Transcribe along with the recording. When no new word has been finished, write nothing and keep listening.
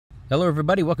Hello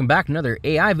everybody, welcome back to another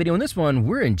AI video. In this one,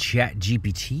 we're in Jet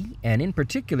Djibouti, and in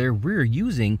particular, we're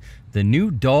using the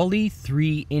new DALL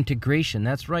 3 integration.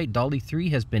 That's right, DALL 3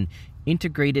 has been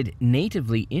integrated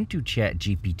natively into Jet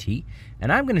Djibouti,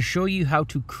 and I'm going to show you how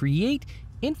to create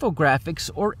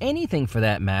infographics or anything for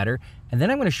that matter, and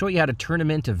then I'm going to show you how to turn them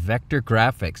into vector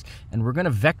graphics. And we're going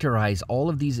to vectorize all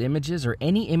of these images or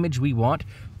any image we want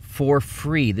for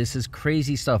free. This is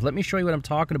crazy stuff. Let me show you what I'm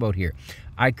talking about here.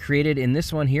 I created in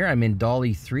this one here, I'm in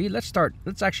DALL 3. Let's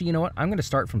actually, you know what? I'm going to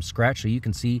start from scratch so you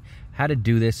can see how to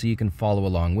do this so you can follow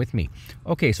along with me.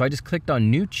 Okay, so I just clicked on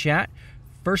new chat.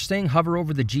 First thing, hover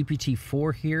over the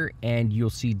GPT-4 here and you'll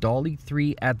see DALL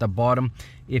 3 at the bottom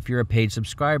if you're a paid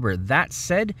subscriber. That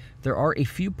said, there are a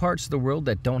few parts of the world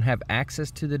that don't have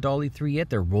access to the DALL 3 yet.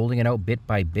 They're rolling it out bit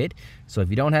by bit. So if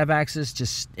you don't have access,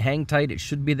 just hang tight. It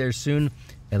should be there soon,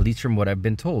 at least from what I've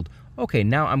been told. Okay,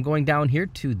 now I'm going down here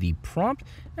to the prompt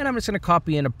and I'm just going to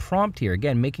copy in a prompt here.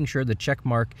 Again, making sure the check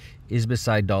mark is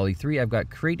beside DALL 3. I've got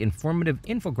create informative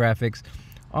infographics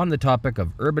on the topic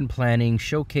of urban planning,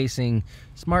 showcasing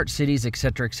smart cities,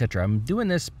 etc., etc. I'm doing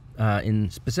this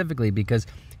specifically because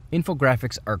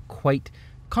infographics are quite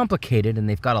complicated and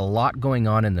they've got a lot going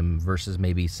on in them versus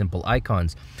maybe simple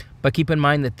icons. But keep in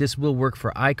mind that this will work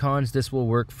for icons, this will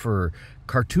work for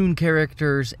cartoon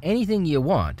characters, anything you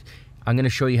want. I'm going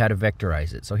to show you how to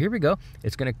vectorize it. So here we go.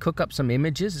 It's going to cook up some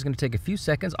images. It's going to take a few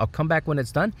seconds. I'll come back when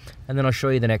it's done, and then I'll show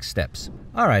you the next steps.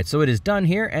 All right, so it is done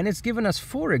here, and it's given us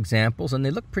 4 examples, and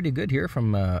they look pretty good here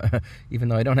from, even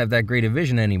though I don't have that great a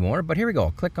vision anymore. But here we go.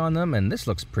 I'll click on them, and this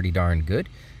looks pretty darn good.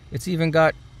 It's even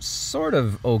got sort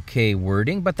of okay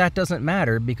wording, but that doesn't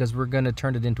matter because we're going to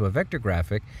turn it into a vector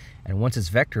graphic, and once it's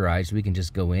vectorized, we can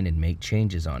just go in and make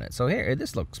changes on it. So here,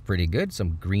 this looks pretty good.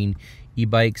 Some green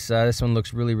e-bikes. This one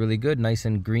looks really, really good. Nice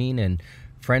and green and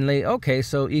friendly. Okay,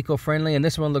 so eco-friendly, and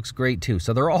this one looks great too.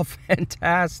 So they're all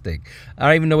fantastic. I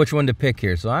don't even know which one to pick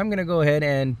here. So I'm going to go ahead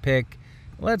and pick,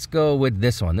 let's go with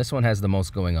this one. This one has the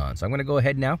most going on. So I'm going to go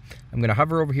ahead now. I'm going to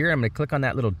hover over here. I'm going to click on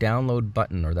that little download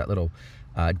button or that little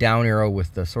down arrow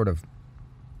with the sort of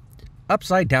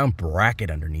upside down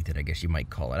bracket underneath it, I guess you might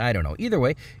call it. I don't know. Either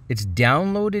way, it's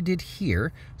downloaded it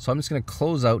here. So I'm just going to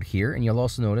close out here, and you'll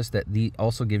also notice that the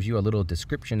also gives you a little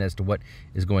description as to what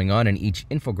is going on in each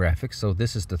infographic. So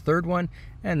this is the third one,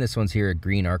 and this one's here,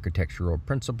 green architectural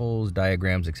principles,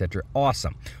 diagrams, etc.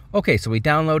 Awesome. Okay, so we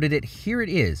downloaded it. Here it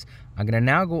is. I'm going to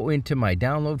now go into my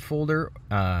download folder,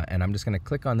 and I'm just going to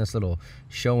click on this little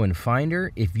show in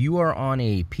Finder. If you are on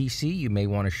a PC, you may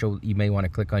want to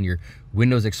click on your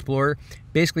Windows Explorer.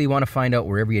 Basically, you want to find out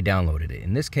wherever you downloaded it.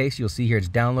 In this case, you'll see here it's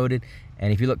downloaded,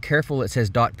 and if you look careful, it says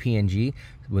 .png,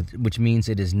 which means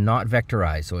it is not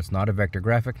vectorized, so it's not a vector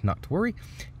graphic, not to worry.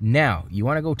 Now, you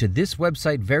want to go to this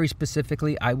website very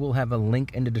specifically. I will have a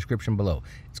link in the description below.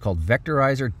 It's called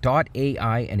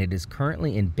vectorizer.ai, and it is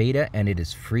currently in beta, and it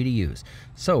is free to use.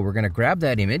 So we're going to grab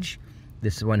that image,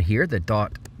 this one here, the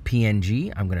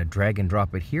 .png. I'm going to drag and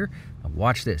drop it here. Now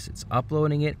watch this. It's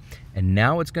uploading it, and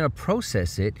now it's going to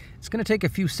process it. It's going to take a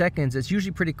few seconds. It's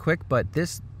usually pretty quick, but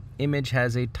this image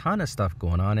has a ton of stuff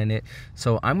going on in it.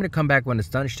 So I'm going to come back when it's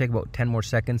done. It should take about 10 more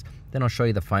seconds. Then I'll show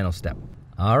you the final step.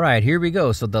 All right, here we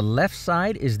go. So the left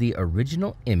side is the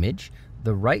original image.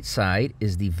 The right side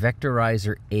is the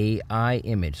Vectorizer AI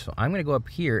image. So I'm going to go up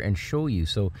here and show you.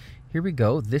 So here we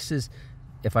go. This is,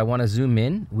 if I want to zoom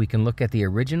in, we can look at the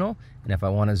original. And if I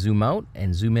want to zoom out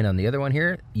and zoom in on the other one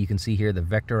here, you can see here the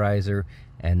Vectorizer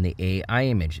and the AI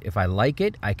image. If I like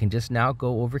it, I can just now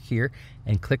go over here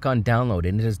and click on download,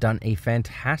 and it has done a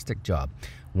fantastic job.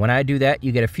 When I do that,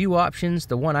 you get a few options.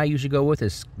 The one I usually go with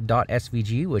is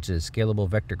 .svg, which is scalable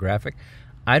vector graphic.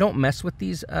 I don't mess with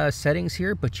these settings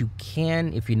here, but you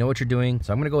can if you know what you're doing.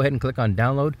 So I'm going to go ahead and click on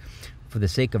download for the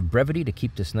sake of brevity to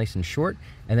keep this nice and short,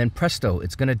 and then presto,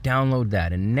 it's going to download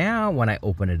that. And now when I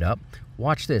open it up,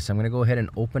 watch this. I'm going to go ahead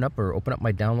and open up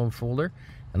my download folder,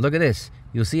 and look at this.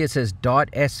 You'll see it says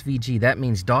 .svg. That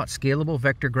means .scalable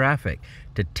vector graphic.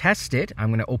 To test it, I'm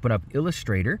going to open up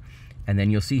Illustrator, and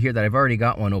then you'll see here that I've already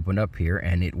got one opened up here,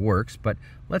 and it works. But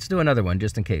let's do another one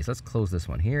just in case. Let's close this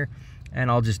one here, and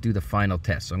I'll just do the final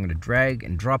test. So I'm going to drag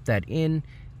and drop that in,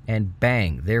 and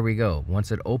bang, there we go.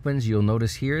 Once it opens, you'll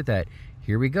notice here that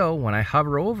here we go. When I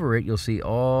hover over it, you'll see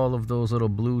all of those little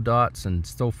blue dots and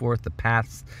so forth, the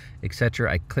paths,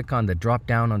 etc. I click on the drop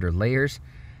down under layers,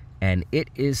 and it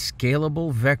is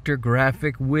scalable vector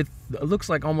graphic with, it looks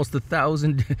like almost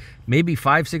 1,000, maybe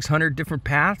 500-600 different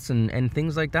paths and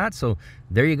things like that. So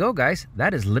there you go, guys.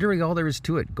 That is literally all there is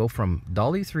to it. Go from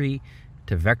DALL 3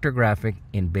 to vector graphic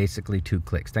in basically 2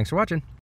 clicks. Thanks for watching.